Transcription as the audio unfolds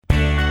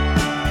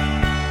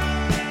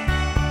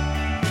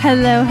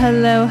Hello,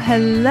 hello,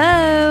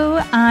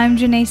 hello. I'm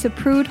Janessa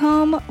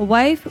Prudhomme,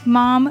 wife,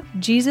 mom,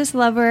 Jesus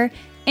lover,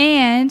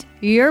 and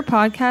your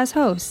podcast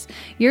host.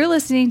 You're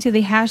listening to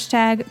the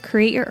hashtag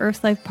Create Your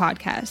Earth Life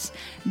podcast.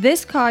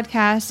 This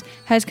podcast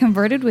has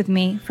converted with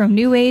me from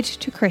New Age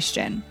to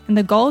Christian, and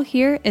the goal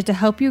here is to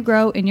help you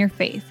grow in your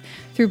faith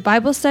through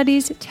Bible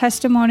studies,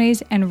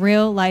 testimonies, and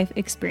real life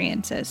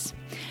experiences.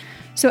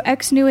 So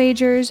ex-New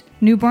Agers,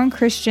 newborn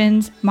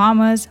Christians,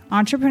 mamas,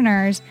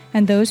 entrepreneurs,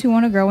 and those who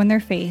want to grow in their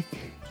faith,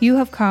 you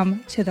have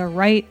come to the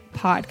right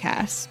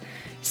podcast.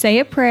 Say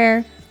a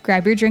prayer,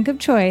 grab your drink of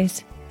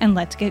choice, and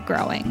let's get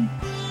growing.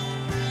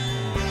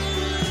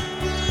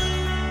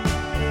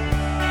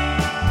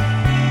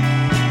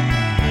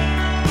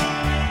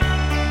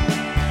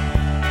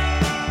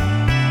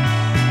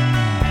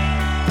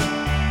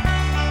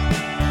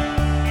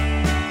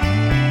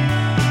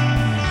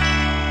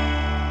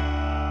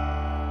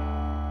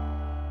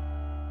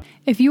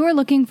 If you are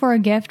looking for a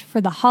gift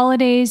for the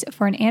holidays,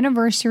 for an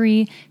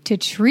anniversary, to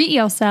treat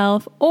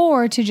yourself,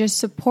 or to just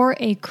support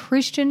a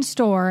Christian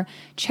store,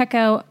 check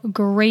out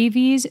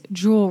Gravies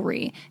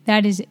Jewelry.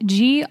 That is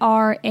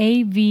GRAVIES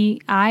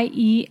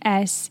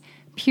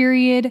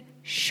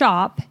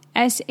SHOP.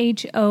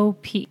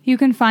 You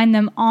can find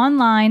them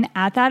online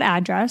at that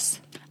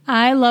address.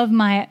 I love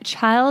my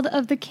Child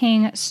of the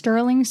King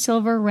sterling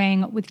silver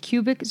ring with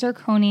cubic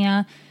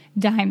zirconia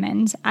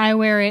diamonds. I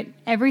wear it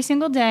every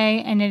single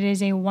day, and it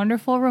is a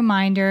wonderful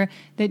reminder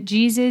that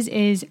Jesus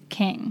is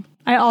King.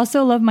 I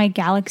also love my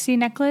Galaxy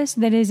necklace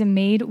that is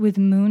made with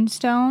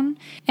moonstone.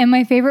 And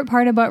my favorite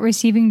part about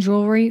receiving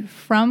jewelry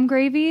from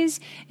Gravies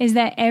is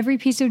that every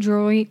piece of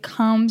jewelry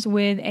comes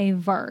with a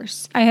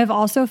verse. I have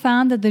also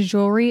found that the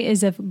jewelry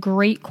is of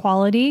great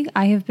quality.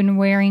 I have been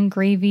wearing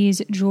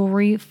Gravies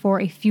jewelry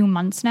for a few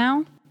months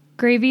now.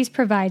 Gravies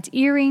provides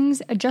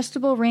earrings,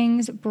 adjustable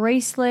rings,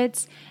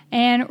 bracelets,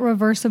 and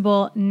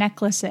reversible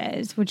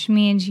necklaces, which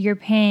means you're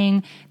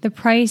paying the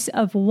price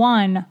of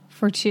one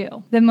for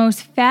two. The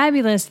most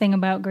fabulous thing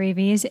about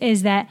Gravies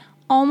is that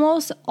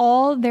almost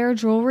all their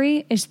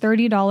jewelry is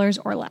 $30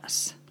 or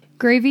less.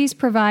 Gravies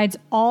provides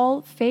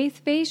all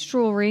faith-based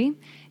jewelry.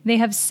 They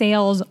have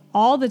sales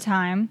all the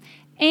time.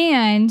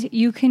 And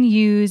you can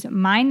use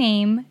my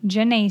name,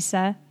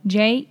 Janessa,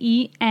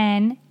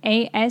 Jenasa,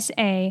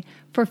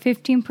 for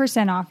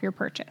 15% off your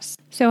purchase.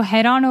 So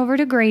head on over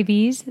to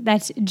Gravies,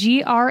 that's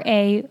GRAVIES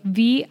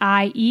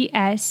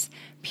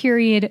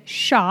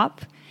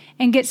shop,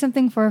 and get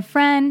something for a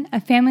friend,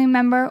 a family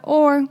member,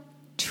 or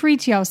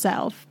treat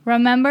yourself.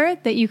 Remember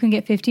that you can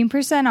get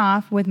 15%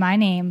 off with my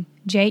name,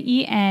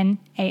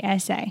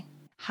 Jenasa.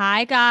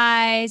 Hi,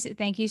 guys.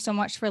 Thank you so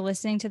much for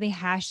listening to the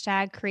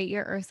hashtag Create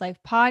Your Earth Life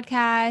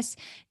podcast.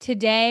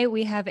 Today,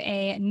 we have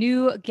a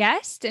new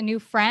guest, a new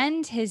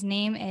friend. His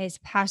name is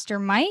Pastor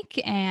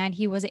Mike, and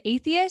he was an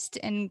atheist,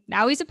 and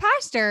now he's a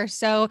pastor.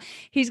 So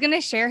he's going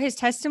to share his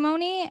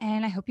testimony,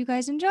 and I hope you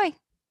guys enjoy.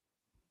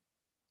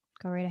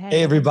 Go right ahead.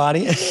 Hey,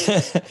 everybody.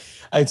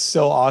 It's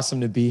so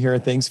awesome to be here.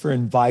 Thanks for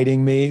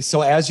inviting me.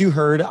 So as you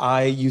heard,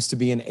 I used to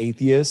be an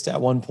atheist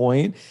at one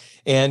point.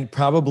 And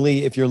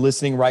probably if you're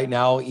listening right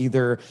now,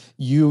 either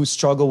you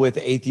struggle with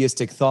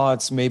atheistic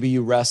thoughts, maybe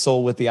you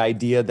wrestle with the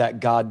idea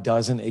that God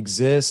doesn't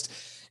exist,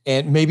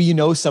 and maybe you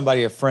know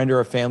somebody, a friend or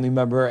a family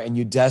member, and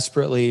you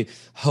desperately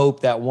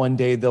hope that one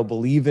day they'll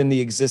believe in the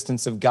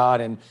existence of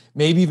God and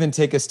maybe even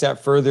take a step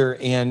further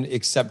and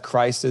accept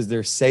Christ as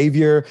their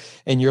savior.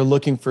 And you're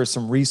looking for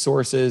some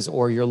resources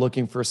or you're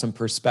looking for some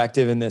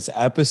perspective in this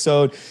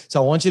episode. So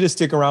I want you to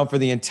stick around for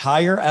the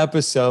entire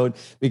episode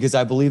because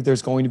I believe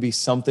there's going to be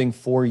something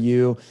for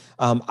you.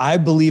 I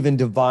believe in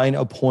divine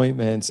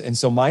appointments. And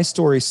so my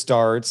story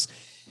starts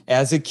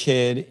as a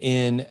kid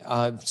in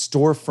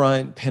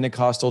storefront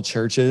Pentecostal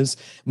churches.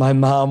 My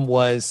mom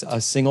was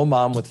a single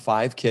mom with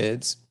 5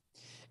 kids,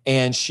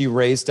 and she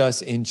raised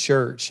us in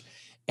church.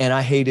 And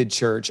I hated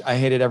church. I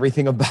hated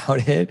everything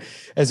about it.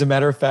 As a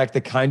matter of fact, the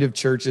kind of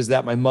churches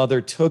that my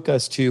mother took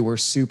us to were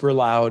super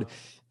loud.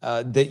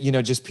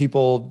 Just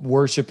people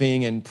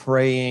worshiping and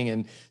praying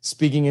and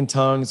speaking in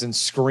tongues and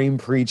scream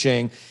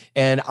preaching.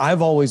 And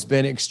I've always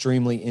been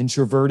extremely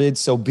introverted.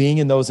 So being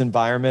in those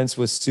environments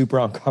was super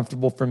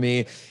uncomfortable for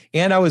me.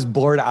 And I was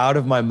bored out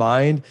of my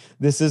mind.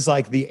 This is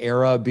like the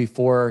era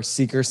before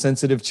seeker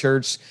sensitive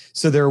church.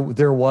 So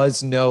there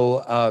was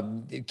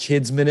no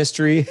kids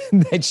ministry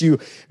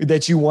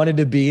that you wanted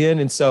to be in.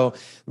 And so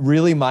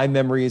really my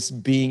memories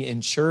being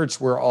in church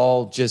were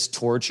all just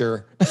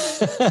torture,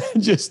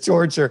 just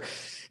torture.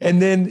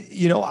 And then,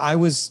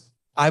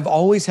 I've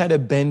always had a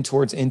bend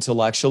towards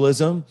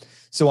intellectualism.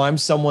 So I'm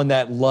someone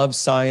that loves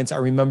science. I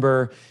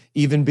remember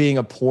even being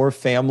a poor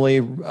family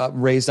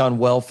raised on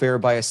welfare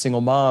by a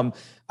single mom,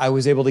 I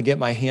was able to get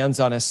my hands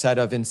on a set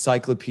of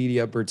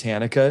Encyclopedia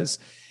Britannicas.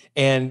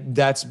 And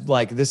that's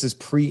this is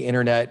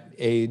pre-internet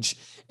age.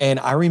 And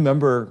I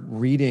remember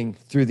reading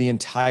through the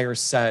entire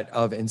set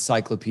of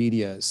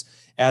encyclopedias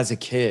as a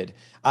kid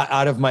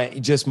out of my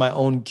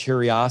own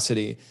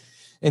curiosity.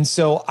 And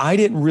so I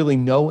didn't really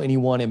know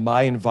anyone in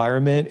my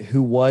environment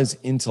who was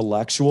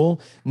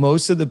intellectual.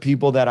 Most of the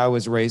people that I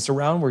was raised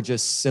around were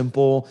just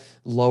simple,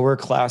 lower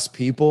class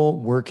people,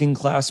 working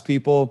class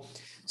people.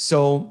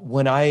 So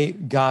when I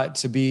got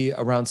to be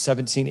around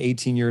 17,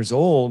 18 years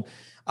old,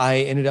 I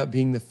ended up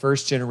being the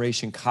first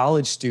generation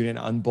college student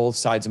on both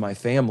sides of my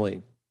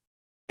family.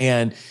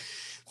 And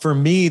for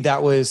me,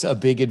 that was a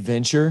big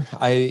adventure.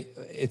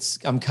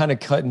 I'm kind of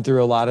cutting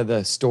through a lot of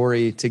the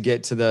story to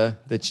get to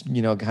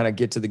kind of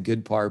get to the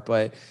good part.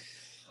 But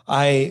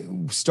I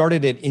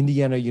started at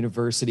Indiana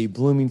University,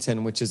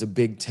 Bloomington, which is a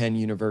Big Ten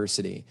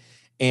university.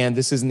 And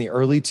this is in the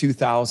early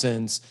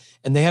 2000s.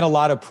 And they had a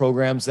lot of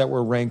programs that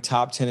were ranked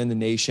top 10 in the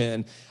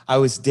nation. I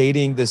was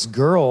dating this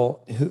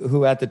girl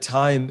who at the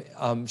time,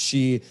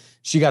 she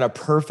got a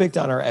perfect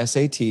on her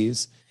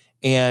SATs.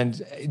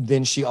 And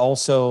then she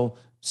also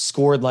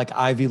scored like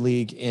Ivy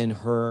League in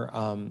her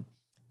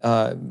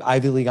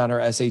Ivy League on her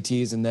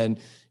SATs. And then,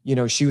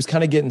 she was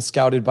kind of getting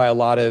scouted by a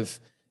lot of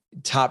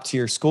top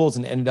tier schools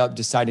and ended up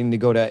deciding to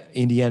go to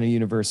Indiana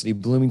University,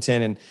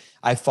 Bloomington. And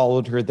I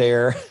followed her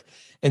there.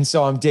 And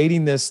so I'm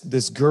dating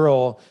this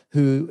girl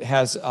who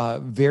has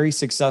very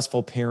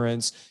successful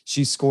parents.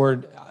 She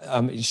scored,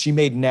 she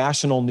made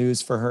national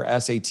news for her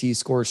SAT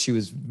score. She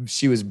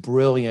was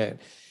brilliant.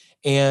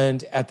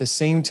 And at the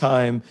same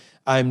time,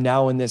 I'm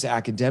now in this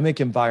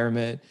academic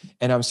environment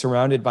and I'm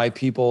surrounded by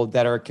people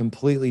that are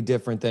completely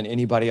different than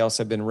anybody else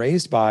I've been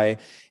raised by.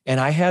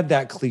 And I had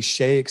that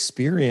cliche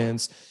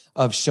experience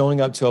of showing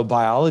up to a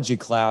biology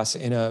class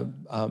in a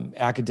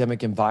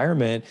academic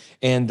environment.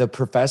 And the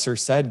professor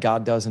said,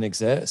 God doesn't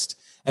exist.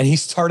 And he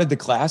started the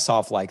class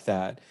off like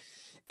that.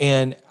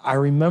 And I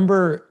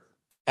remember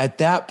at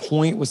that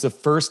point was the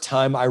first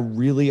time I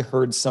really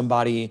heard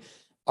somebody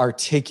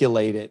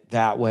articulate it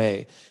that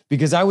way.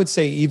 Because I would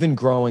say even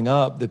growing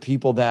up, the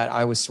people that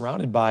I was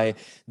surrounded by,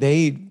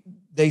 they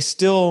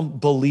still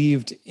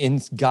believed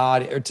in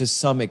God or to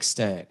some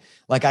extent.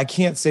 Like I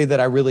can't say that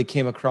I really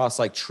came across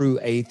like true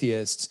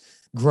atheists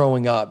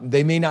growing up.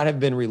 They may not have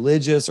been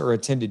religious or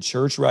attended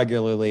church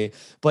regularly,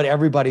 but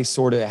everybody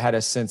sort of had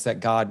a sense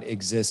that God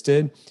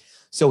existed.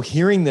 So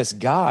hearing this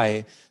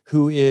guy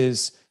who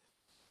is,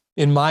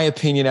 in my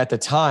opinion at the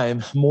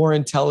time, more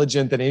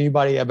intelligent than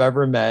anybody I've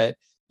ever met,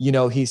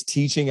 he's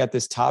teaching at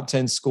this top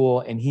 10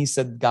 school and he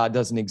said God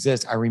doesn't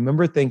exist. I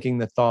remember thinking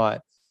the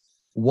thought,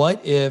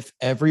 what if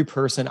every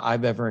person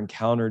I've ever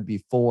encountered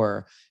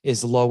before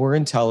is lower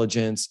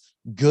intelligence,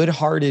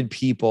 good-hearted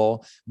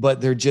people,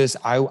 but they're just,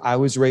 I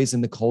was raised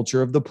in the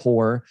culture of the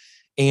poor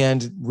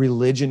and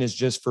religion is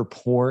just for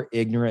poor,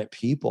 ignorant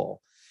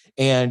people.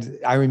 And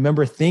I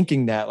remember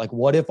thinking that, like,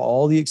 what if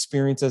all the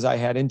experiences I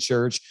had in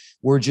church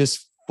were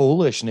just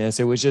foolishness?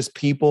 It was just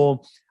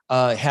people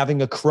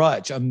having a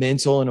crutch, a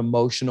mental and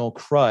emotional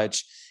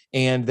crutch,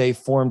 and they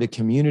formed a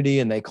community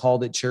and they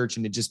called it church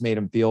and it just made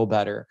them feel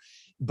better.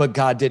 But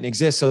God didn't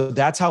exist. So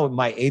that's how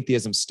my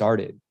atheism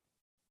started.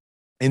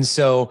 And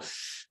so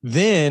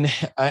then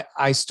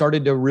I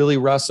started to really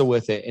wrestle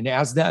with it. And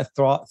as that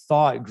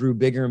thought grew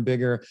bigger and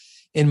bigger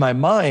in my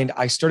mind,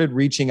 I started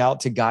reaching out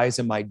to guys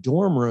in my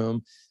dorm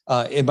room,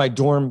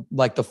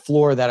 like the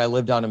floor that I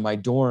lived on in my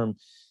dorm,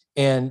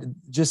 and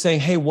just saying,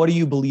 hey, what do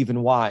you believe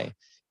and why?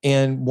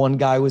 And one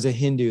guy was a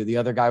Hindu, the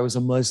other guy was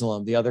a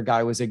Muslim, the other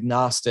guy was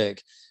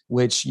agnostic,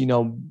 which,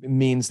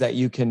 means that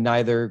you can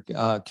neither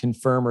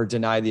confirm or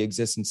deny the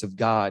existence of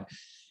God.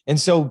 And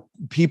so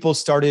people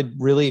started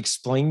really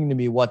explaining to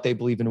me what they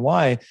believe and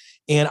why.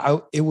 And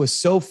it was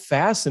so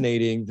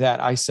fascinating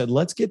that I said,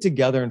 let's get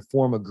together and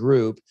form a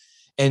group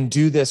and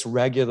do this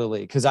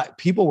regularly. Because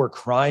people were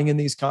crying in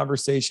these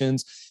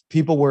conversations.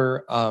 People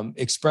were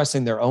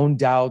expressing their own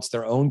doubts,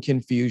 their own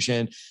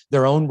confusion,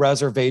 their own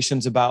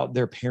reservations about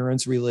their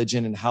parents'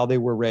 religion and how they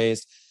were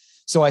raised.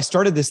 So I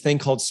started this thing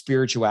called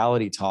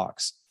Spirituality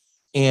Talks.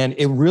 And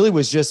it really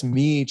was just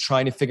me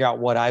trying to figure out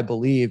what I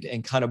believed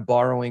and kind of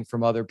borrowing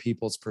from other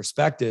people's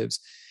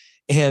perspectives.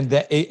 And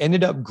that it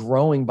ended up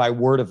growing by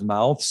word of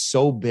mouth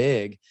so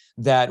big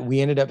that we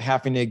ended up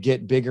having to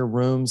get bigger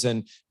rooms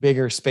and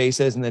bigger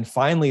spaces. And then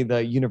finally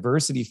the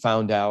university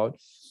found out.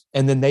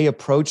 And then they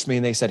approached me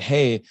and they said,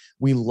 hey,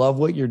 we love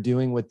what you're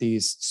doing with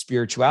these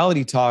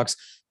spirituality talks.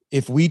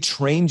 If we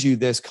trained you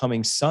this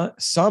coming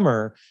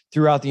summer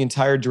throughout the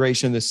entire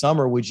duration of the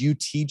summer, would you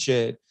teach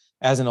it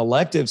as an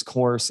electives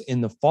course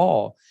in the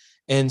fall?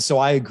 And so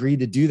I agreed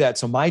to do that.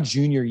 So my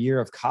junior year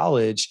of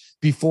college,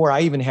 before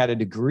I even had a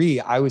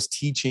degree, I was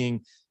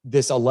teaching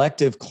this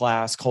elective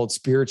class called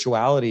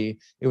spirituality.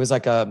 It was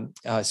like a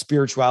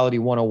spirituality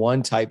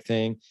 101 type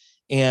thing.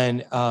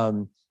 And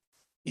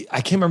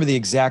I can't remember the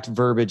exact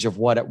verbiage of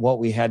what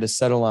we had to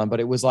settle on, but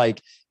it was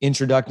like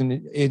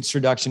introduction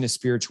to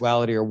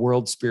spirituality or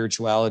world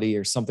spirituality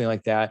or something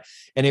like that.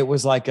 And it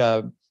was like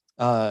a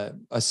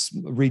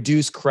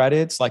reduced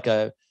credits,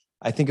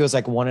 I think it was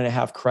like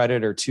 1.5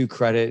 credit or 2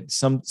 credit,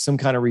 some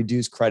kind of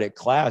reduced credit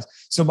class.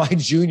 So my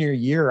junior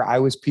year, I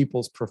was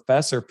people's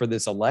professor for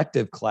this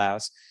elective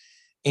class,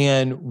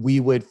 and we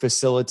would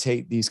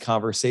facilitate these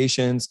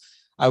conversations.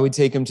 I would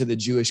take them to the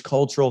Jewish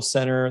Cultural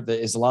Center, the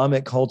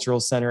Islamic Cultural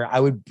Center. I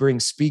would bring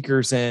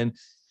speakers in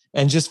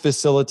and just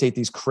facilitate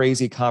these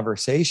crazy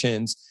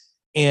conversations.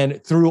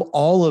 And through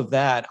all of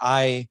that,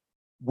 I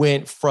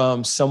went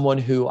from someone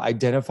who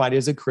identified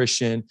as a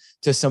Christian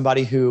to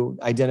somebody who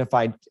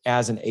identified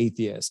as an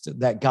atheist,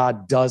 that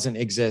God doesn't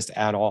exist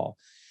at all.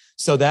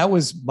 So that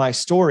was my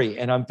story.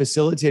 And I'm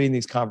facilitating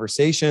these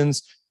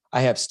conversations.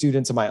 I have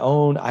students of my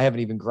own. I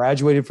haven't even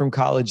graduated from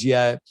college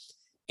yet.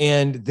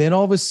 And then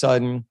all of a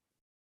sudden,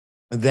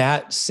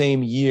 that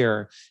same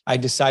year, I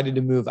decided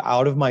to move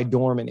out of my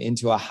dorm and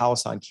into a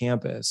house on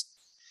campus.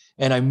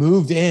 And I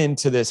moved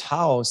into this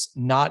house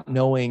not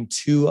knowing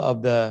two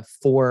of the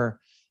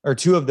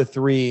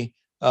three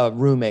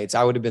roommates.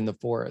 I would have been the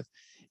fourth,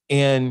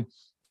 and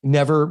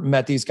never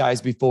met these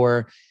guys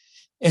before.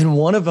 And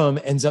one of them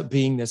ends up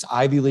being this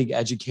Ivy League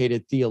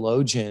educated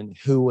theologian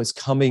who was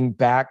coming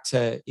back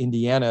to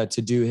Indiana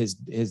to do his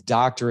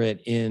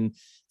doctorate in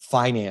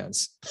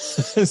finance.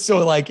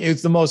 So like,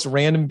 it's the most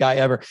random guy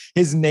ever.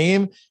 His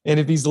name, and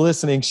if he's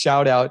listening,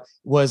 shout out,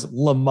 was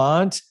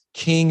Lamont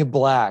King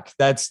Black.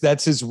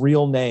 That's his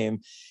real name.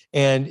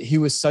 And he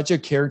was such a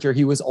character.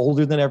 He was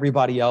older than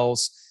everybody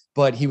else,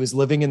 but he was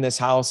living in this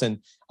house. And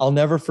I'll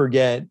never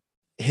forget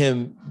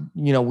him.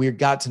 We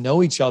got to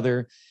know each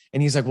other,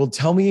 and he's like, well,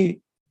 tell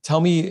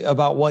me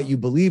about what you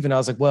believe. And I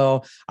was like,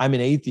 well, I'm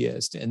an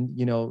atheist. And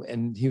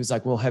he was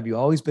like, well, have you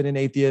always been an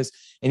atheist?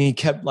 And he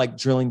kept like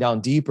drilling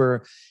down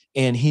deeper.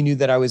 And he knew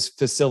that I was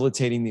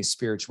facilitating these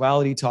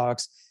spirituality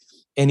talks.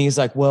 And he's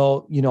like,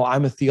 well,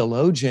 I'm a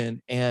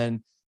theologian,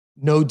 and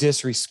no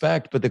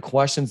disrespect, but the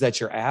questions that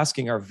you're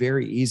asking are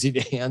very easy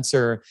to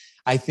answer.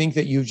 I think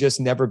that you've just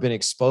never been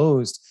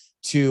exposed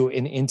to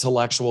an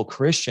intellectual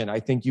Christian. I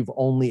think you've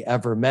only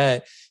ever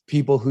met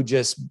people who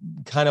just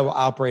kind of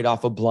operate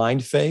off of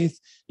blind faith.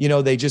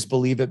 They just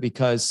believe it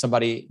because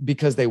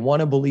they want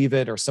to believe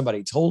it, or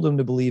somebody told them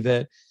to believe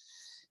it.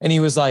 And he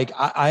was like,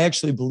 I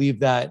actually believe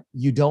that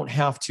you don't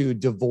have to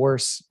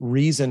divorce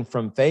reason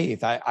from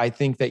faith. I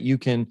think that you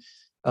can,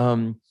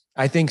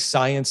 I think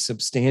science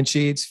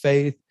substantiates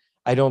faith.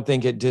 I don't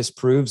think it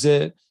disproves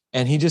it.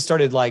 And he just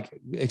started like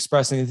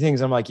expressing the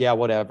things. I'm like, yeah,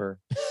 whatever.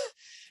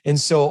 And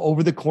so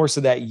over the course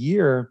of that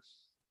year,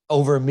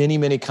 over many,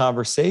 many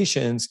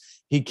conversations,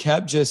 he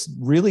kept just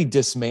really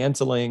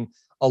dismantling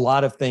a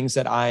lot of things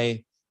that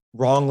I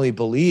wrongly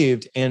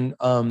believed. And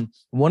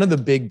one of the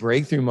big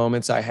breakthrough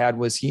moments I had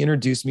was he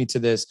introduced me to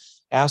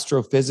this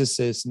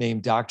astrophysicist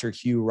named Dr.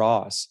 Hugh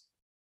Ross.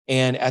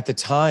 And at the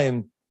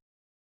time,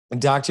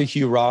 Dr.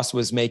 Hugh Ross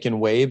was making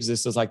waves.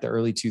 This was like the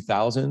early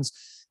 2000s,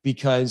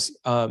 because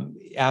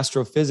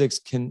astrophysics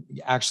can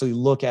actually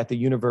look at the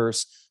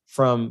universe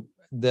from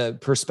the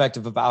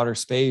perspective of outer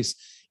space.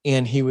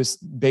 And he was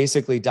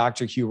basically,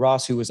 Dr. Hugh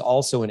Ross, who was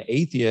also an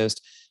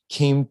atheist,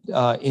 came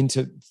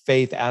into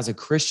faith as a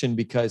Christian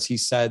because he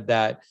said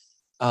that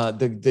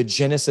the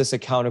Genesis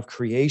account of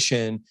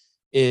creation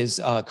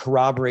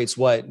corroborates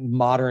what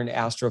modern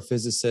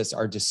astrophysicists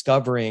are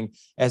discovering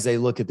as they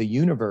look at the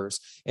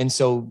universe. And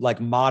so like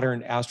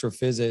modern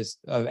astrophysics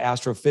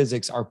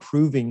are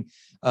proving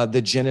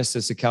the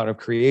Genesis account of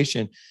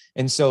creation.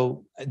 And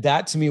so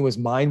that to me was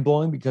mind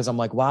blowing, because I'm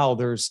like, wow,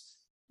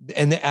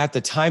 and at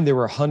the time there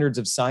were hundreds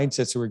of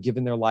scientists who were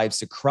giving their lives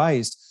to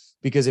Christ,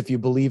 because if you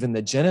believe in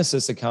the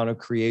Genesis account of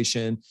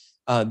creation,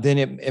 then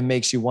it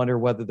makes you wonder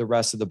whether the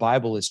rest of the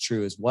Bible is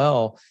true as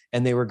well.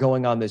 And they were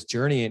going on this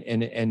journey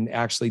and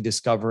actually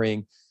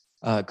discovering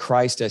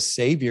Christ as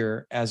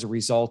Savior as a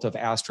result of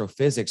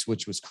astrophysics,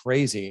 which was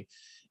crazy.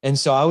 And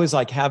so I was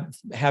like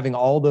having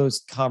all those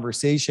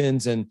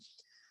conversations and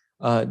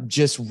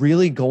just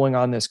really going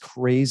on this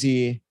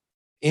crazy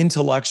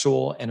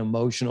intellectual and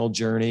emotional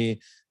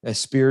journey, a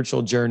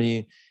spiritual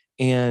journey.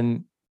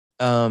 And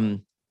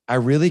I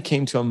really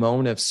came to a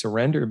moment of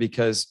surrender,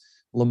 because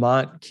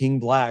Lamont King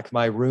Black,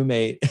 my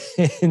roommate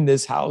in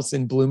this house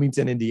in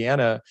Bloomington,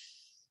 Indiana,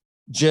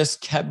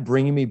 just kept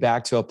bringing me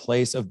back to a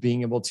place of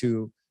being able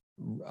to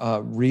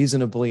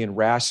reasonably and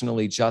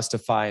rationally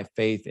justify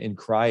faith in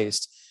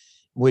Christ,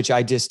 which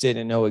I just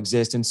didn't know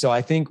exist. And so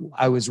I think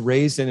I was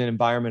raised in an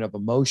environment of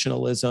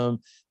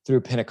emotionalism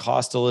through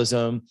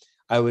Pentecostalism.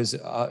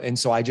 And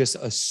so I just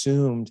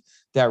assumed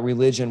that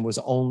religion was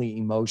only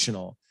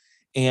emotional.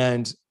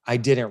 And I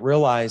didn't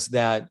realize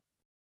that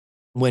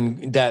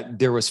that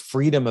there was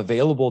freedom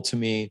available to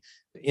me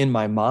in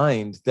my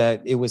mind,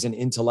 that it was an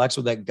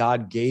intellectual, that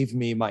God gave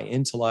me my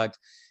intellect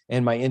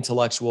and my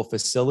intellectual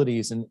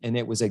facilities, and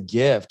it was a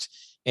gift,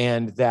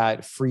 and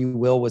that free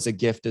will was a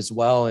gift as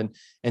well.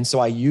 And so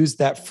I used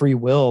that free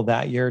will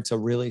that year to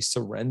really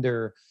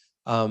surrender.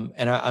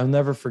 And I'll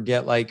never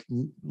forget, like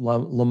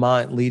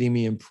Lamont leading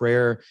me in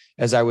prayer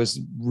as I was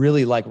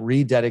really like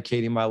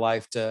rededicating my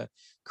life to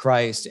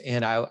Christ.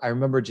 And I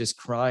remember just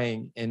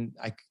crying, and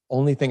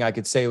only thing I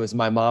could say was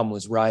my mom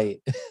was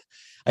right.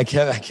 I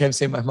kept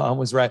saying my mom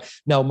was right.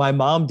 Now, my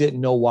mom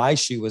didn't know why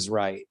she was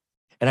right.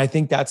 And I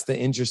think that's the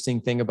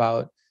interesting thing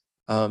about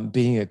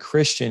being a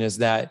Christian, is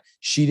that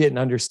she didn't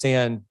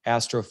understand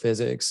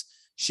astrophysics.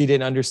 She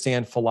didn't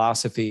understand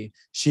philosophy.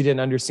 She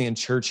didn't understand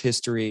church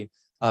history,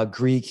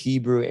 Greek,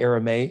 Hebrew,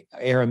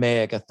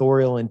 Aramaic,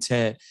 authorial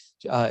intent,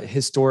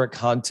 historic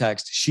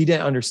context. She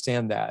didn't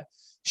understand that.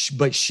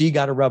 But she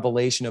got a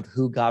revelation of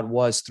who God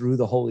was through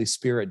the Holy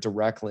Spirit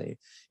directly.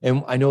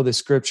 And I know the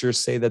scriptures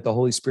say that the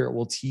Holy Spirit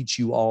will teach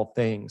you all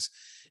things.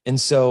 And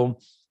so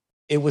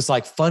it was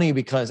like funny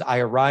because I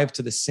arrived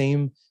to the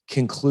same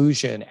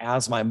conclusion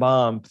as my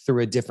mom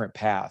through a different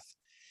path.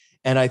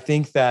 And I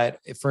think that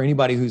for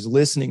anybody who's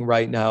listening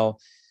right now,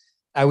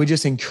 I would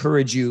just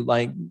encourage you,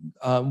 like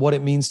what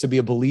it means to be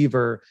a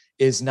believer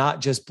is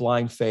not just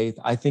blind faith.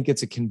 I think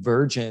it's a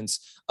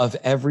convergence of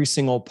every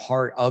single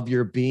part of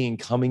your being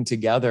coming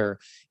together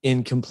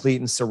in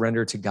complete and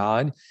surrender to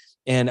God.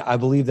 And I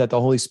believe that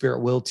the Holy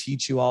Spirit will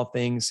teach you all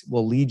things,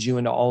 will lead you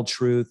into all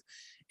truth.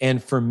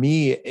 And for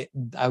me,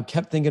 I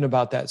kept thinking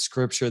about that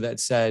scripture that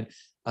said,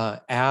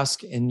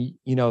 ask and,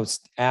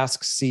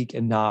 ask, seek,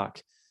 and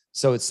knock.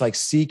 So it's like,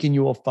 seek and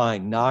you will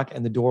find, knock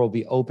and the door will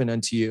be open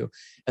unto you.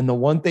 And the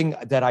one thing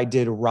that I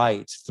did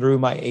right through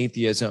my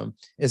atheism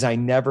is I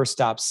never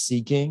stopped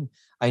seeking,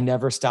 I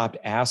never stopped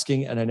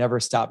asking, and I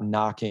never stopped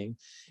knocking.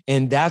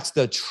 And that's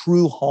the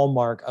true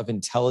hallmark of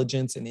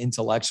intelligence and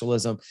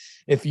intellectualism.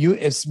 If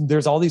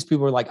there's all these people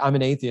who are like, I'm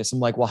an atheist.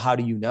 I'm like, well, how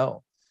do you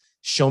know?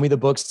 Show me the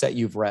books that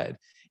you've read.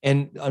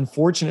 And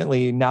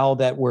unfortunately, now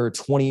that we're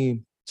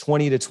 20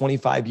 to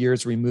 25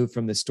 years removed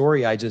from the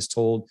story I just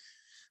told,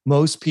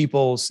 most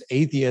people's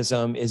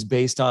atheism is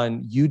based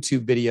on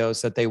YouTube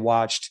videos that they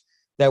watched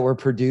that were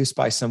produced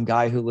by some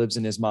guy who lives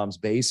in his mom's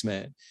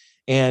basement.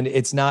 And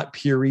it's not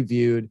peer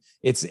reviewed.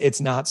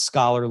 It's not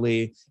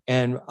scholarly.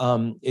 And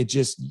it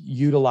just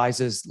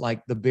utilizes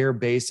like the bare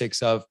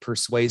basics of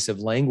persuasive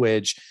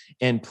language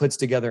and puts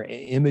together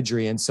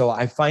imagery. And so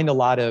I find a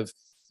lot of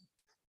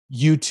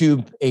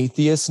YouTube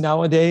atheists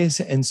nowadays.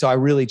 And so I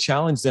really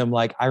challenge them.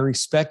 Like, I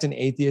respect an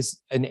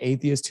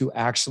atheist who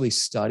actually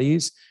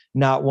studies,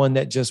 not one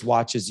that just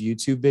watches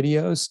YouTube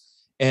videos.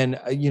 And,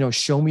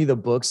 show me the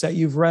books that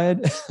you've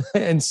read.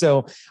 And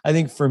so I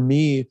think for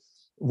me,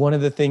 one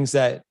of the things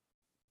that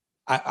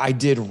I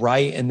did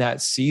right in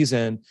that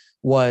season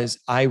was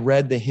I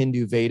read the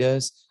Hindu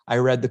Vedas. I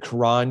read the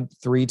Quran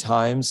 3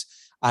 times.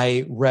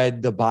 I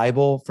read the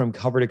Bible from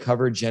cover to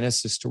cover,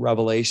 Genesis to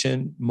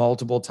Revelation,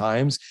 multiple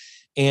times.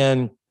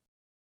 And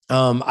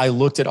I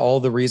looked at all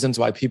the reasons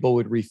why people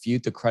would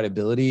refute the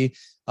credibility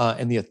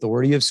and the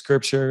authority of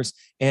scriptures.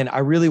 And I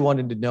really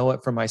wanted to know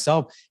it for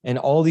myself. And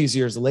all these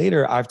years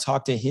later, I've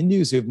talked to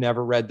Hindus who've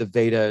never read the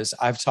Vedas.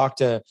 I've talked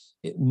to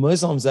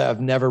Muslims that have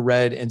never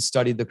read and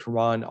studied the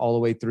Quran all the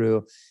way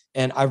through.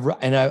 And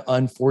I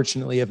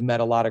unfortunately have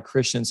met a lot of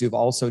Christians who've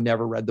also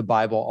never read the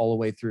Bible all the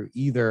way through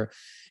either.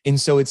 And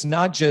so it's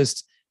not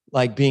just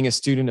like being a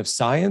student of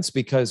science,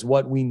 because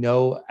what we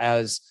know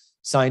as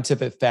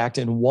scientific fact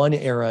in one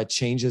era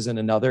changes in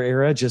another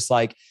era, just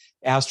like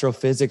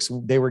astrophysics.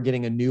 They were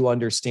getting a new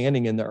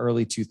understanding in the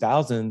early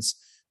 2000s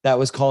that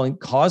was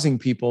causing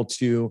people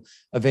to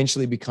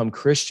eventually become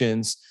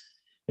Christians.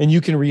 And you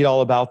can read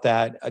all about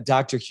that.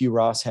 Dr. Hugh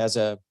Ross has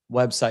a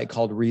website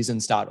called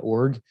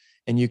reasons.org,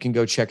 and you can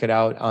go check it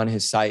out on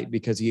his site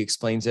because he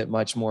explains it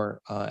much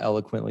more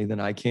eloquently than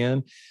I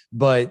can.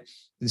 But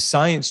the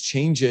science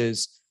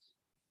changes.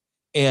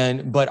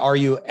 But are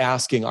you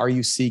asking, are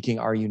you seeking,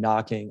 are you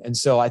knocking? And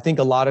so I think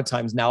a lot of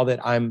times now that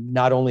I'm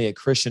not only a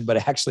Christian, but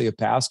actually a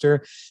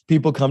pastor,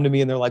 people come to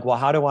me and they're like, well,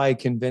 how do I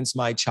convince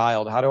my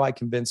child? How do I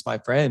convince my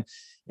friend?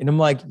 And I'm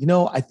like,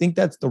 I think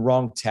that's the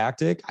wrong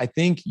tactic. I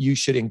think you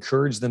should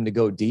encourage them to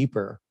go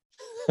deeper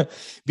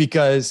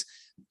because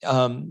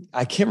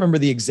I can't remember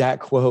the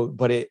exact quote,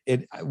 but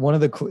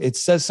it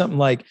says something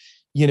like,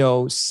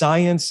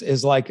 science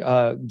is like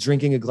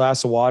drinking a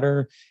glass of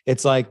water.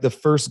 It's like the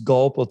first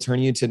gulp will turn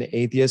you into an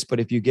atheist, but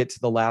if you get to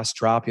the last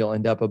drop, you'll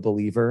end up a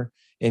believer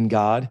in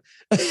God.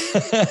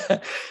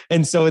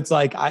 And so it's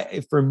like,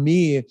 for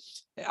me,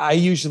 I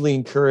usually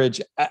encourage,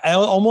 I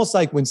almost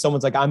like when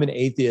someone's like, I'm an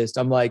atheist,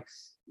 I'm like,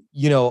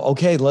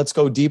 okay, let's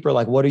go deeper.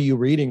 Like, what are you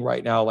reading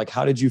right now? Like,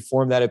 how did you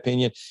form that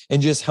opinion?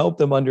 And just help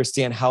them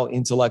understand how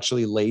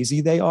intellectually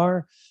lazy they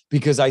are.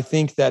 Because I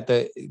think that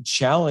the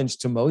challenge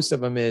to most of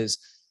them is,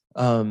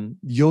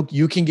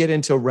 you can get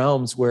into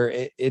realms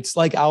where it's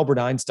like Albert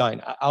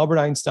Einstein. Albert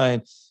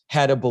Einstein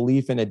had a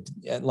belief in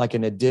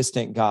a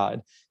distant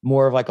God,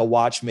 more of like a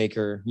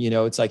watchmaker.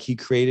 It's like he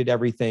created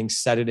everything,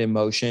 set it in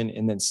motion,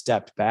 and then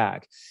stepped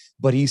back.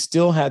 But he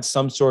still had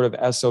some sort of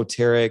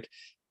esoteric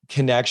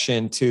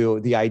connection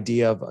to the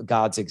idea of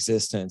God's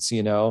existence,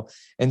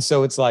 And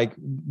so it's like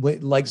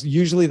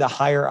usually the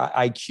higher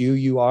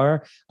IQ you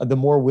are, the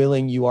more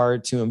willing you are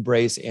to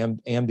embrace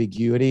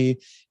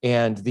ambiguity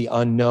and the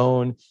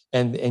unknown,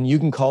 and you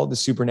can call it the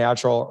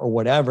supernatural or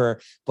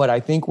whatever. But I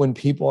think when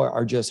people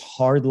are just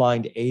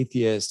hardlined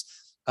atheists,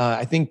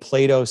 I think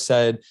Plato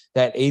said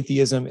that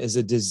atheism is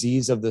a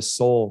disease of the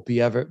soul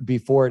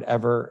before it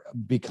ever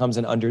becomes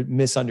an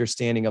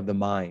misunderstanding of the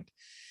mind.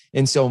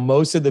 And so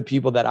most of the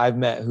people that I've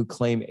met who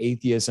claim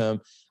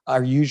atheism,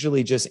 are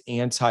usually just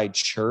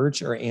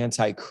anti-church or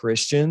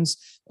anti-Christians.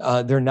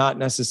 They're not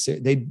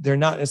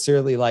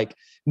necessarily like,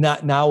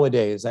 not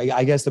nowadays.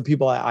 I guess the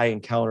people I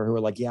encounter who are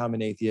like, yeah, I'm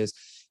an atheist,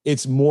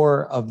 it's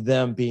more of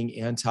them being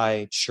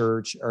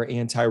anti-church or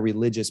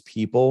anti-religious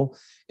people.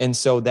 And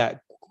so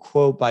that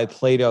quote by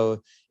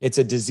Plato, it's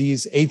a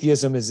disease.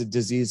 Atheism is a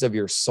disease of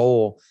your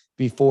soul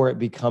before it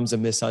becomes a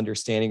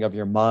misunderstanding of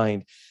your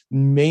mind.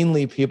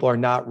 Mainly people are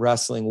not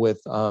wrestling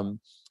with,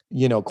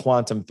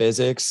 quantum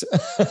physics.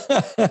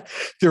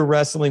 They're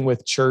wrestling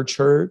with church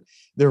hurt.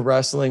 They're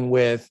wrestling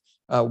with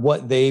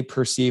what they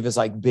perceive as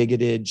like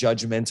bigoted,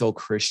 judgmental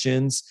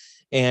Christians,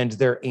 and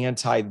they're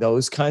anti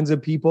those kinds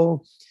of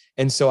people.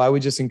 And so I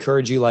would just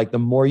encourage you, like, the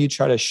more you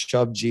try to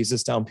shove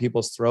Jesus down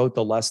people's throat,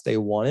 the less they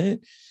want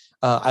it.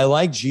 I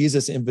like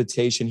Jesus'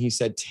 invitation. He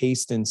said,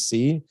 taste and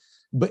see,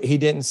 but he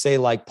didn't say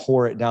like,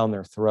 pour it down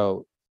their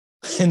throat.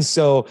 And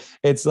so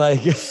it's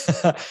like,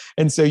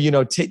 and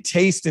so,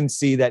 taste and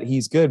see that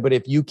he's good. But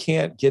if you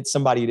can't get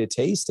somebody to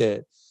taste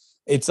it,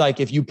 it's like,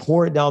 if you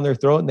pour it down their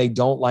throat and they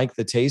don't like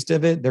the taste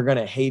of it, they're going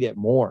to hate it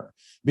more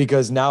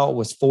because now it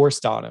was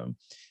forced on them.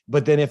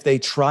 But then if they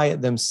try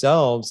it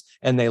themselves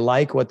and they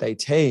like what they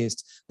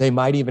taste, they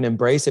might even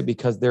embrace it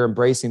because they're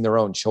embracing their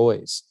own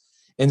choice.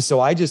 And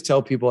so I just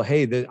tell people,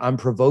 hey, I'm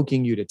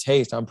provoking you to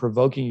taste. I'm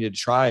provoking you to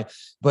try,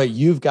 but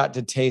you've got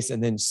to taste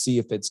and then see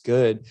if it's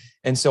good.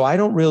 And so I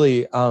don't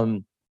really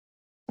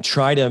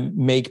try to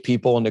make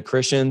people into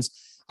Christians.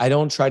 I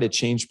don't try to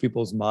change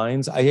people's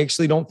minds. I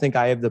actually don't think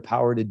I have the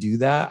power to do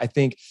that. I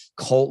think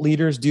cult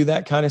leaders do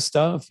that kind of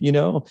stuff,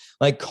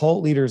 like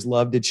cult leaders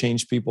love to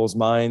change people's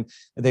mind.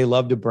 They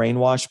love to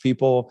brainwash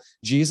people.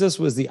 Jesus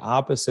was the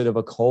opposite of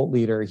a cult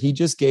leader. He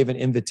just gave an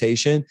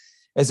invitation.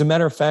 As a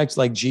matter of fact,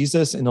 like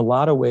Jesus in a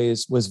lot of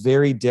ways was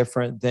very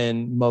different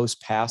than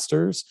most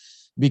pastors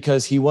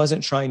because he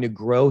wasn't trying to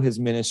grow his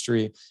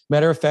ministry.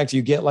 Matter of fact,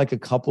 you get like a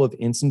couple of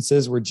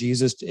instances where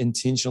Jesus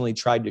intentionally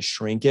tried to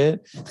shrink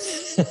it.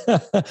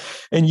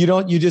 And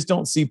you just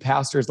don't see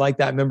pastors like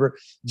that. Remember,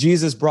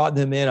 Jesus brought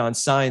them in on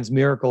signs,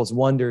 miracles,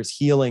 wonders,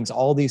 healings,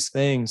 all these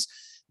things.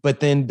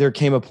 But then there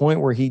came a point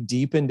where he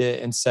deepened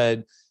it and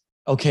said,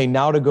 okay,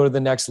 now to go to the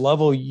next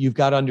level, you've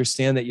got to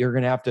understand that you're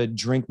going to have to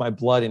drink my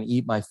blood and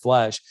eat my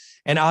flesh.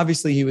 And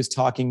obviously he was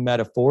talking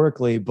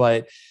metaphorically,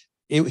 but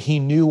he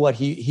knew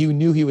he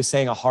knew he was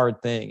saying a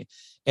hard thing.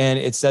 And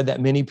it said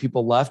that many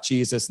people left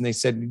Jesus and they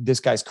said, this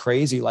guy's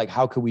crazy. Like,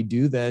 how could we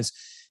do this?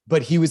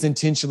 But he was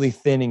intentionally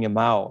thinning him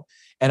out.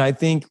 And I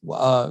think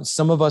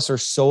some of us are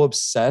so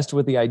obsessed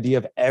with the idea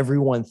of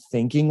everyone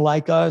thinking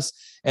like us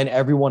and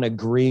everyone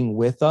agreeing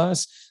with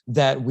us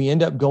that we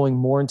end up going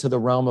more into the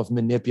realm of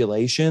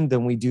manipulation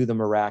than we do the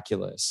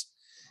miraculous.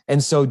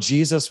 And so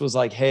Jesus was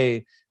like,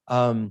 hey,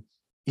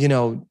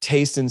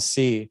 taste and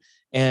see.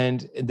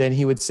 And then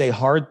he would say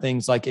hard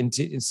things like, and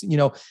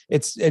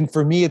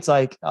for me, it's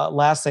like,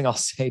 last thing I'll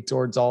say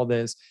towards all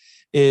this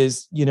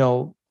is,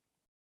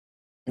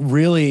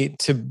 really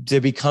to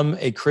become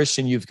a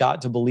Christian, you've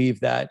got to believe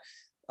that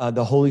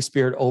the Holy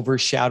Spirit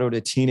overshadowed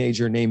a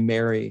teenager named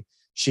Mary.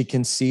 She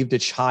conceived a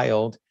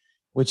child,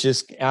 which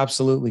is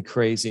absolutely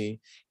crazy.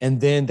 And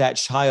then that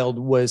child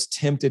was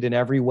tempted in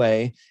every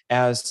way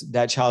as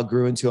that child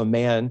grew into a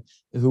man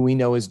who we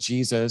know as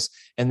Jesus,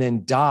 and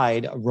then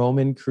died a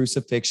Roman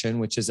crucifixion,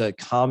 which is a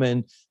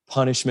common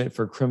punishment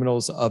for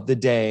criminals of the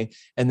day.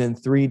 And then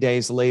 3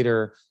 days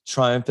later,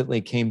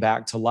 triumphantly came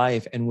back to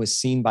life and was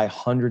seen by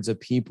hundreds of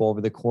people over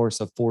the course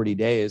of 40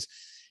 days.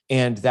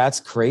 And that's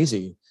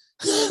crazy.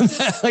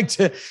 Like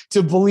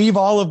to believe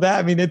all of that.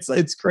 I mean,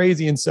 it's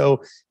crazy. And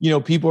so,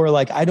 people are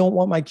like, I don't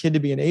want my kid to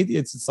be an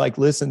atheist. It's like,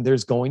 listen,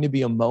 there's going to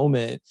be a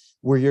moment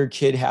where your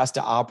kid has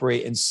to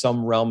operate in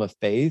some realm of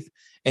faith.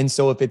 And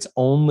so if it's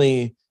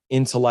only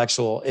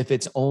intellectual, if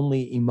it's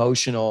only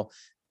emotional,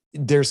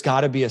 there's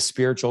got to be a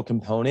spiritual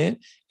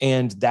component.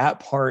 And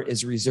that part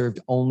is reserved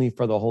only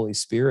for the Holy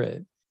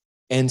Spirit.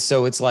 And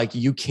so it's like,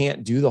 you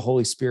can't do the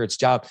Holy Spirit's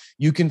job.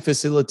 You can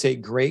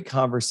facilitate great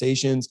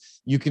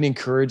conversations. You can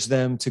encourage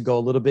them to go a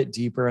little bit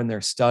deeper in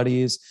their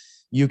studies.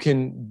 You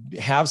can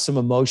have some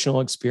emotional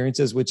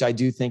experiences, which I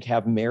do think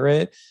have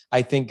merit.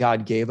 I think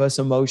God gave us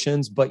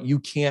emotions, but you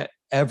can't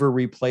ever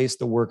replace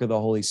the work of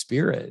the Holy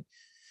Spirit.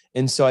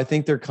 And so I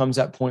think there comes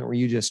that point where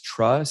you just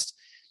trust.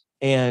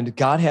 And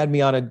God had me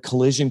on a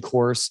collision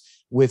course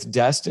with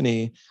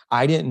destiny.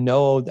 I didn't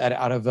know that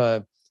out of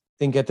I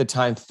think at the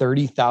time,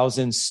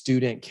 30,000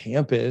 student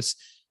campus,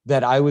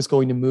 that I was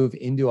going to move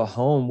into a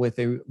home with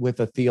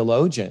a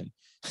theologian.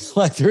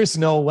 Like, there's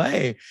no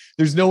way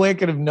I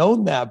could have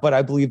known that. But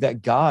I believe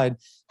that God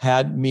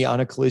had me on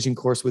a collision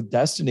course with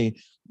destiny.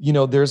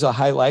 There's a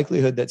high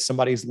likelihood that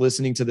somebody's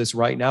listening to this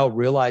right now,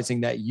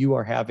 realizing that you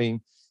are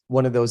having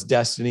one of those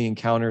destiny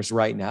encounters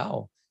right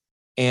now.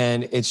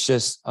 And it's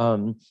just,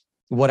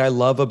 what I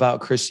love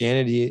about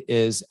Christianity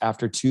is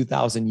after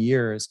 2,000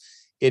 years,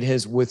 it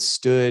has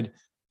withstood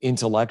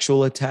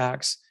intellectual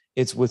attacks.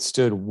 It's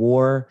withstood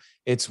war.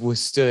 It's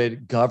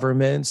withstood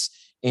governments,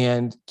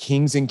 and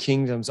kings and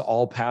kingdoms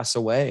all pass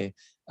away.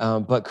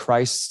 But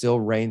Christ still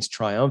reigns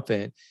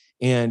triumphant.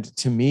 And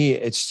to me,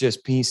 it's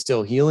just he's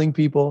still healing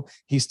people.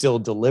 He's still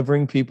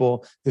delivering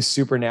people. The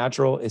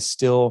supernatural is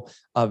still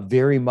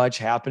very much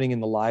happening in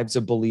the lives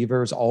of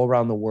believers all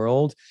around the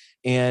world.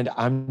 And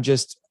I'm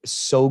just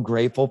so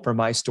grateful for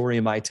my story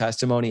and my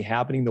testimony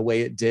happening the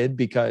way it did,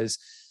 because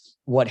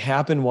what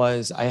happened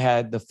was I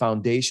had the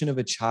foundation of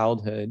a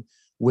childhood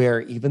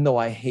where even though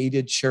I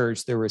hated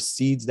church, there were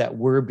seeds that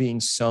were being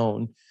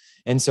sown.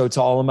 And so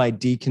to all of my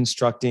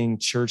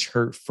deconstructing church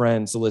hurt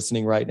friends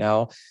listening right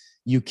now,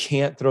 you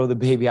can't throw the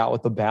baby out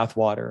with the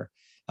bathwater.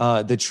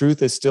 The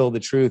truth is still the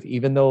truth.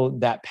 Even though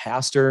that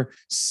pastor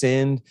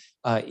sinned,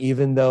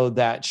 even though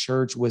that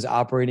church was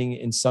operating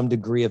in some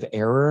degree of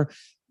error,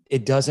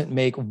 it doesn't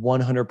make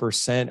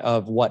 100%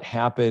 of what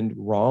happened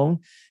wrong.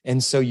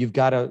 And so you've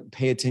got to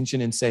pay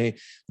attention and say,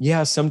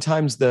 yeah,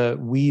 sometimes the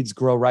weeds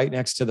grow right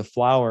next to the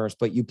flowers,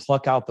 but you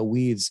pluck out the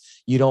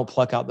weeds, you don't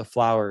pluck out the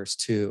flowers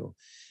too.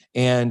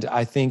 And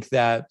I think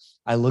that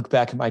I look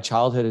back at my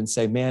childhood and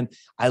say, man,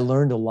 I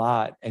learned a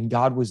lot, and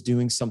God was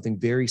doing something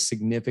very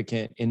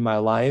significant in my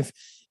life.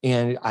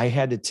 And I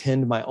had to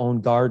tend my own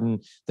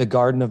garden, the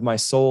garden of my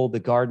soul, the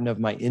garden of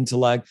my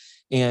intellect.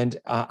 And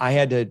I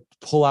had to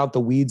pull out the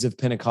weeds of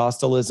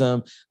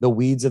Pentecostalism, the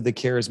weeds of the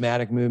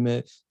charismatic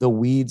movement, the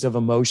weeds of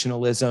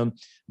emotionalism.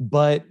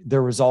 But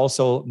there was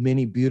also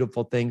many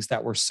beautiful things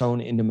that were sown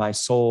into my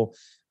soul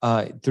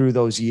through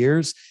those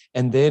years.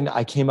 And then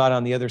I came out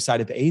on the other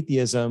side of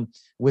atheism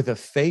with a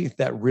faith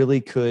that really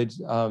could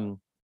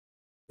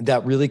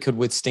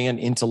withstand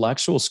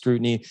intellectual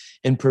scrutiny,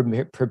 and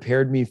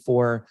prepared me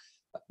for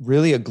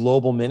really a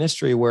global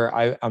ministry where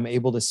I'm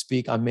able to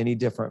speak on many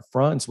different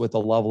fronts with a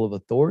level of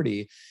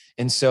authority.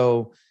 And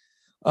so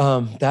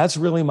that's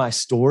really my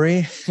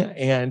story.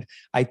 And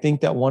I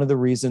think that one of the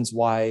reasons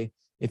why,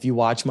 if you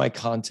watch my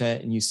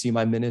content and you see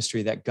my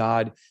ministry, that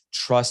God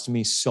trusts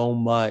me so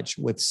much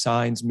with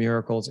signs,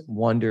 miracles,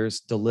 wonders,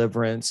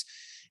 deliverance,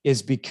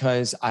 is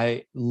because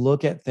I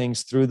look at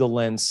things through the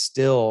lens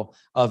still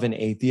of an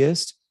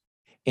atheist.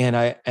 And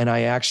I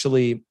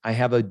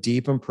have a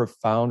deep and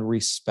profound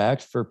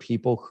respect for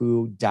people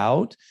who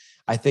doubt.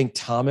 I think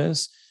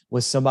Thomas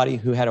was somebody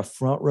who had a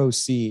front row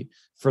seat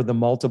for the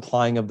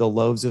multiplying of the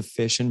loaves of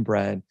fish and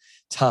bread.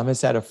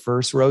 Thomas had a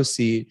first row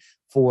seat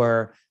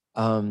for,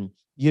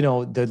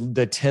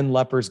 the 10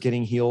 lepers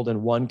getting healed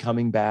and one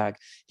coming back.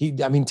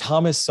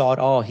 Thomas saw it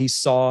all. He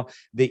saw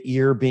the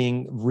ear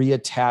being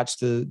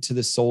reattached to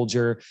the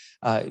soldier,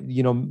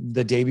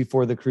 the day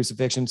before the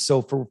crucifixion.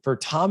 So for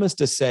Thomas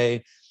to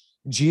say,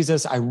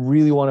 Jesus, I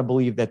really want to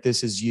believe that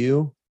this is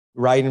you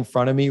right in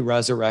front of me,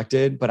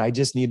 resurrected, but I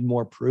just need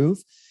more proof.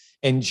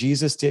 And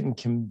Jesus didn't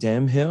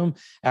condemn him.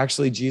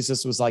 Actually,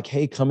 Jesus was like,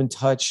 hey, come and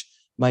touch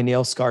my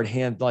nail-scarred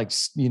hand.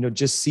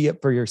 Just see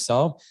it for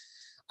yourself.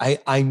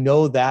 I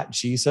know that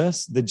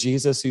Jesus, the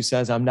Jesus who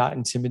says, I'm not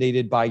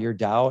intimidated by your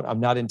doubt.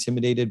 I'm not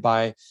intimidated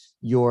by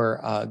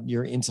your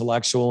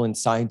intellectual and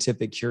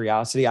scientific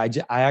curiosity. I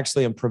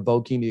actually am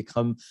provoking you to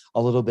come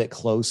a little bit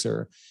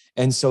closer.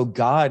 And so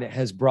God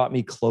has brought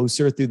me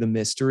closer through the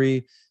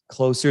mystery,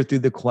 closer through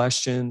the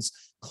questions,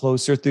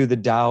 closer through the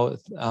doubt,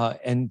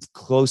 and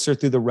closer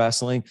through the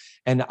wrestling.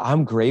 And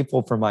I'm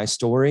grateful for my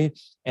story.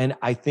 And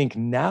I think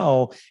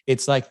now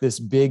it's like this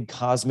big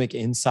cosmic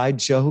inside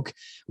joke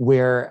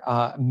where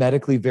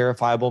medically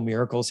verifiable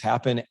miracles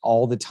happen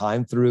all the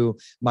time through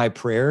my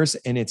prayers.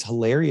 And it's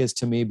hilarious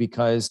to me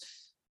because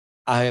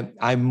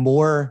I'm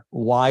more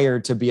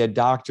wired to be a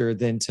doctor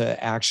than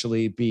to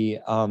actually be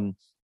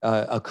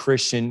a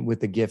Christian with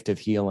the gift of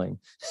healing.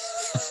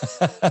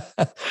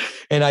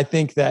 And I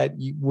think that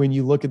when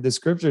you look at the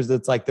scriptures,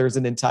 it's like there's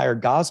an entire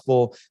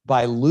gospel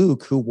by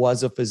Luke, who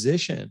was a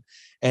physician.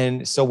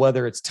 And so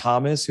whether it's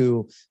Thomas,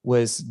 who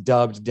was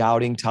dubbed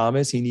Doubting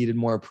Thomas, he needed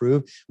more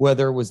proof,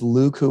 whether it was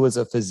Luke, who was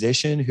a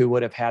physician who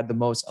would have had the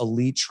most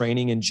elite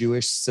training in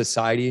Jewish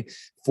society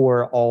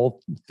for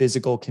all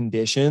physical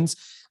conditions,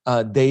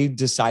 they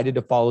decided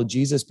to follow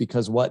Jesus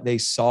because what they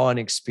saw and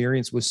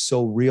experienced was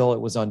so real,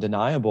 it was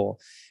undeniable.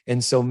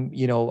 And so,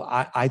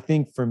 I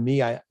think for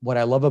me, what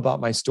I love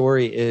about my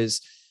story is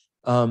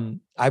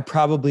I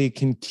probably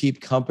can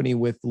keep company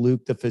with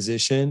Luke, the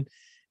physician,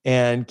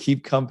 and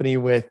keep company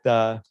with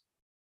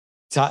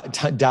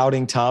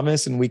Doubting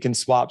Thomas, and we can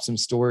swap some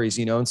stories,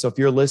 And so if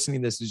you're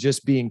listening to this,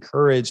 just be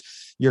encouraged.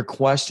 Your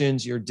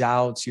questions, your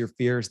doubts, your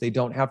fears, they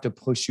don't have to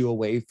push you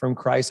away from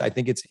Christ. I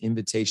think it's an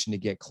invitation to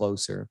get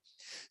closer.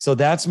 So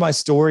that's my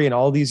story. And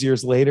all these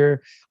years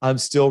later, I'm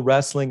still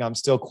wrestling. I'm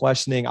still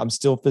questioning. I'm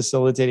still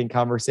facilitating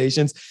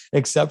conversations,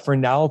 except for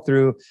now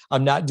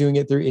I'm not doing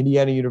it through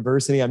Indiana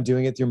University. I'm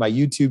doing it through my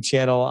YouTube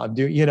channel. I'm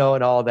doing, and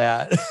all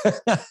that.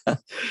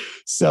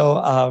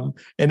 So,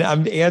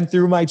 and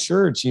through my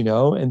church,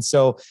 and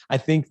so I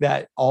think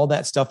that all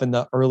that stuff in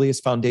the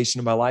earliest foundation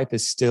of my life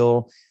is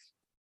still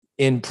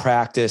in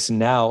practice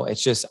now.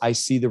 It's just, I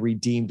see the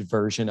redeemed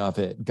version of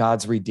it.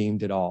 God's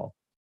redeemed it all.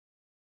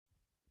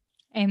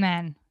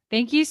 Amen.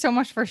 Thank you so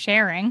much for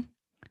sharing.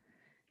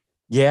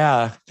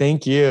 Yeah,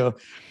 thank you.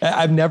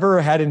 I've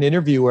never had an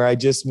interview where I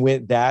just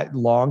went that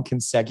long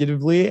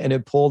consecutively and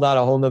it pulled out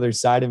a whole nother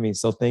side of me.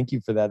 So thank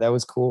you for that. That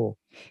was cool.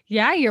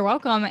 Yeah, you're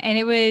welcome. And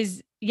it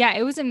was, yeah,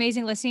 it was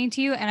amazing listening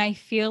to you. And I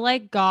feel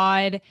like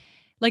God,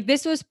 like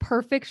this was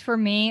perfect for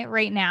me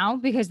right now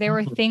because there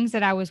were things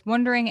that I was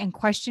wondering and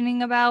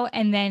questioning about.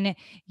 And then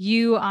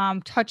you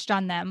touched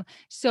on them.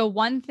 So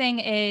one thing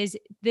is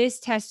this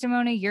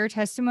testimony, your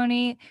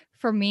testimony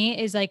for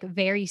me is like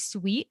very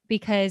sweet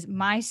because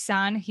my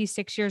son, he's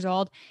 6 years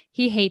old,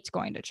 he hates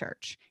going to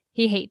church.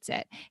 He hates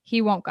it.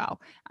 He won't go.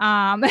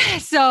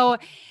 So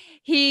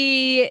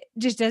he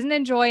just doesn't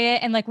enjoy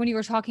it. And like when you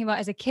were talking about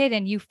as a kid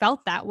and you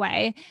felt that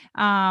way,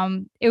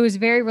 it was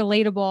very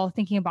relatable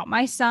thinking about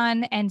my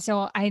son. And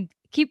so I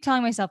keep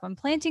telling myself I'm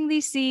planting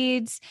these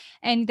seeds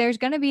and there's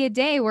going to be a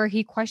day where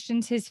he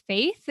questions his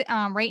faith.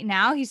 Right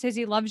now he says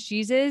he loves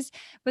Jesus,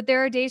 but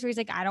there are days where he's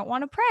like, I don't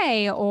want to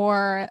pray,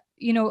 or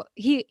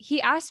he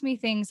asked me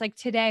things like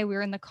today we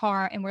were in the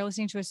car and we're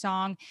listening to a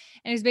song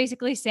and he's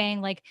basically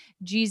saying like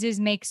Jesus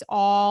makes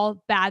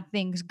all bad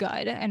things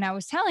good, and I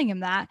was telling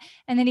him that,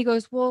 and then he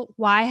goes, well,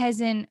 why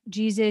hasn't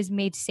Jesus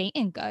made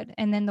Satan good?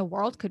 And then the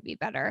world could be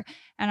better.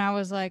 And I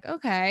was like,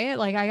 okay,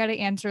 like I got to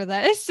answer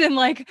this. And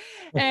like,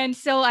 and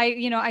so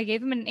I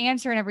gave him an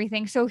answer and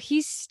everything. So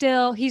he's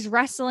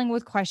wrestling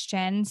with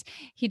questions.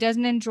 He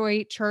doesn't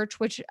enjoy church,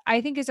 which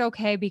I think is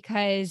okay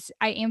because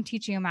I am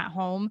teaching him at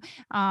home.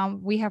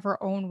 We have our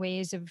own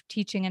ways of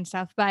teaching and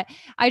stuff, but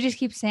I just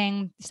keep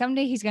saying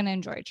someday he's going to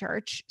enjoy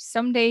church.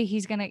 Someday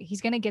he's going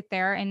to get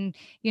there. And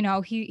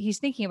he's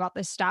thinking about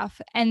this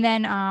stuff. And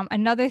then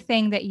another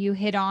thing that you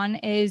hit on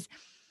is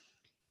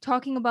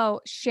talking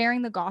about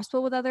sharing the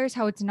gospel with others,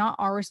 how it's not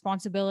our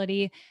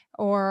responsibility,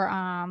 or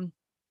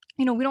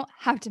we don't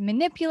have to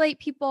manipulate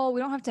people.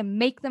 We don't have to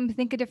make them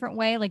think a different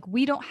way. Like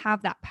we don't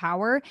have that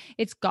power.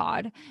 It's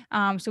God.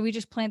 So we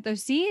just plant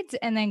those seeds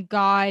and then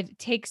God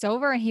takes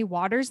over and he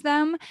waters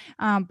them.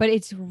 But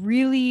it's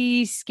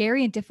really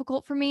scary and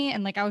difficult for me.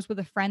 And like I was with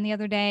a friend the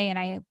other day and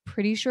I'm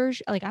pretty sure,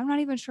 I'm not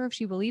even sure if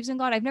she believes in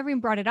God. I've never even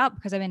brought it up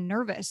because I've been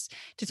nervous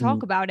to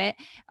talk about it.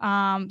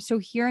 So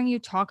hearing you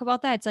talk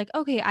about that, it's like,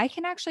 okay, I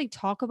can actually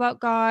talk about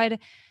God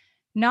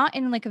not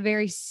in like a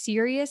very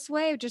serious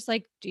way, just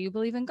like, do you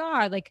believe in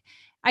God? Like,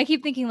 I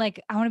keep thinking,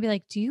 like, I want to be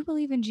like, do you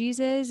believe in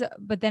Jesus?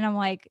 But then I'm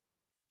like,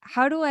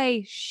 how do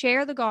I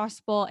share the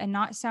gospel and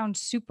not sound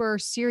super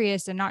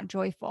serious and not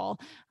joyful?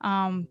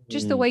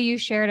 Just the Mm. way you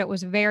shared it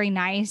was very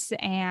nice.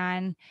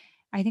 And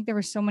I think there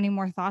were so many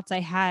more thoughts I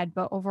had,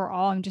 but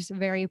overall, I'm just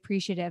very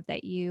appreciative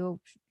that you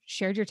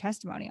shared your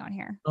testimony on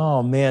here.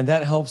 Oh man,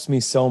 that helps me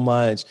so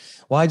much.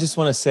 Well, I just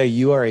want to say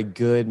you are a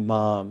good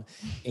mom.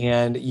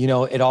 And,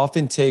 it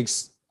often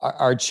takes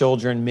our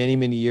children many,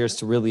 many years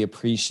to really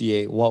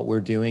appreciate what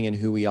we're doing and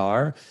who we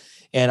are.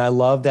 And I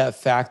love that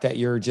fact that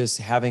you're just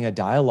having a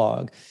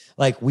dialogue.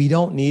 Like, we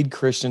don't need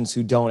Christians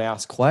who don't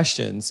ask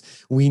questions.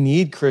 We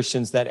need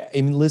Christians that,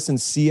 I mean, listen,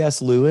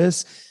 C.S.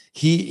 Lewis,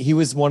 he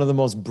was one of the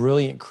most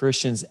brilliant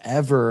Christians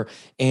ever,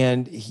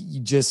 and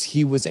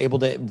he was able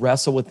to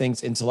wrestle with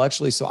things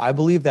intellectually. So I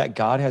believe that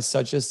God has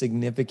such a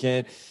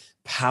significant,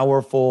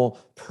 powerful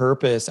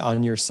purpose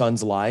on your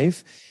son's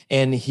life,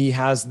 and he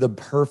has the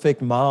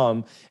perfect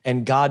mom.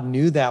 And God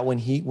knew that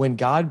when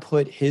God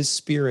put his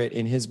spirit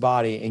in his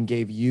body and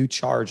gave you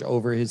charge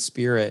over his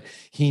spirit,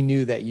 he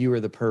knew that you were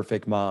the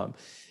perfect mom.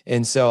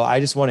 And so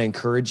I just want to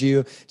encourage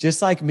you,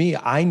 just like me,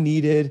 I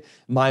needed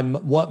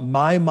what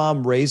my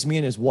mom raised me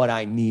in is what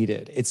I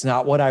needed. It's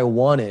not what I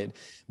wanted,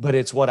 but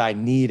it's what I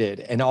needed.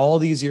 And all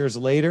these years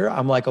later,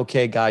 I'm like,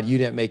 okay, God, you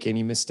didn't make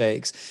any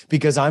mistakes,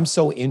 because I'm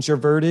so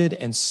introverted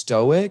and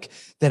stoic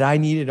that I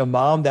needed a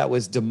mom that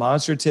was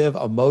demonstrative,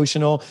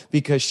 emotional,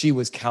 because she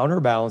was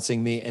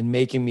counterbalancing me and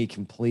making me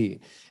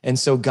complete. And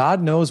so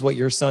God knows what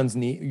your son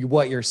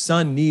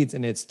needs,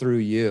 and it's through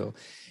you.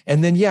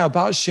 And then, yeah,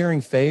 about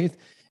sharing faith,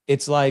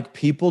 it's like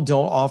people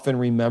don't often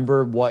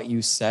remember what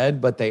you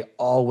said, but they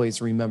always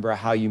remember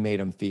how you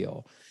made them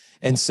feel.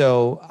 And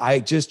so I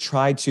just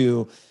try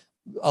to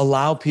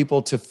allow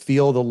people to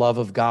feel the love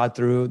of God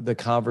through the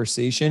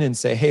conversation and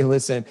say, hey,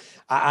 listen,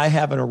 I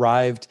haven't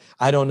arrived.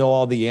 I don't know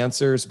all the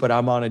answers, but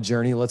I'm on a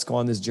journey. Let's go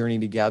on this journey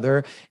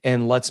together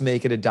and let's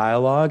make it a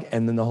dialogue.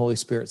 And then the Holy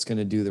Spirit's going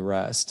to do the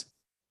rest.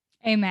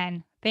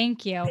 Amen.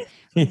 Thank you.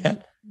 Yeah.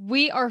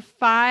 We are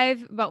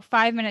about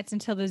 5 minutes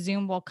until the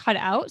Zoom will cut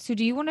out. So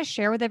do you want to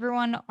share with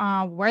everyone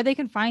where they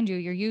can find you,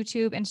 your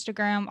YouTube,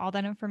 Instagram, all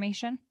that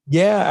information?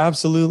 Yeah,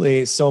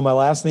 absolutely. So my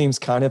last name's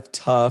kind of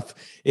tough.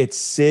 It's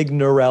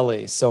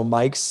Signorelli. So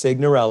Mike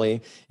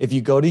Signorelli. If you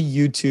go to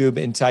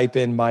YouTube and type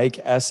in Mike,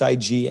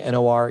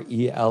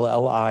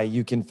 Signorelli,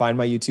 you can find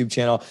my YouTube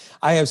channel.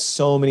 I have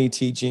so many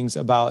teachings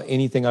about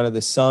anything under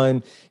the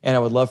sun, and I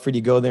would love for you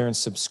to go there and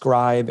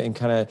subscribe and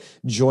kind of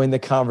join the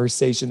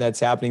conversation that's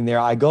happening there.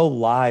 I go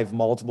live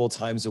multiple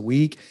times a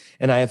week,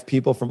 and I have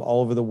people from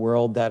all over the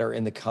world that are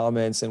in the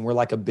comments, and we're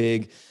like a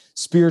big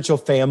spiritual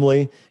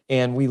family,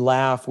 and we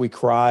laugh, we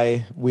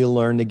cry, we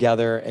learn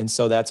together. And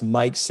so that's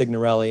Mike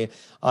Signorelli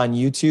on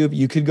YouTube.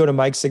 You could go to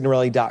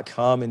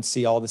MikeSignorelli.com and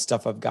see all the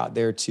stuff I've got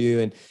there too.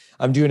 And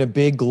I'm doing a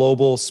big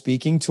global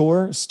speaking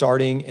tour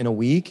starting in a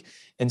week.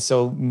 And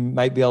so you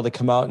might be able to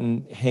come out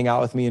and hang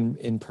out with me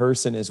in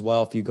person as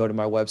well if you go to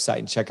my website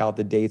and check out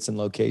the dates and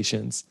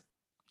locations.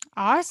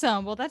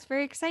 Awesome. Well, that's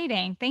very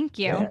exciting. Thank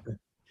you. Yeah.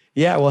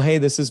 Yeah. Well, hey,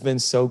 this has been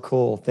so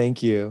cool.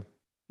 Thank you.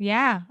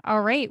 Yeah.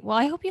 All right. Well,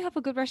 I hope you have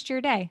a good rest of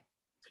your day.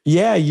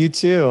 Yeah, you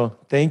too.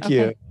 Thank Okay.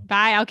 you.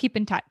 Bye. I'll keep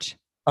in touch.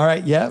 All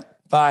right.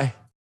 Yep. Bye.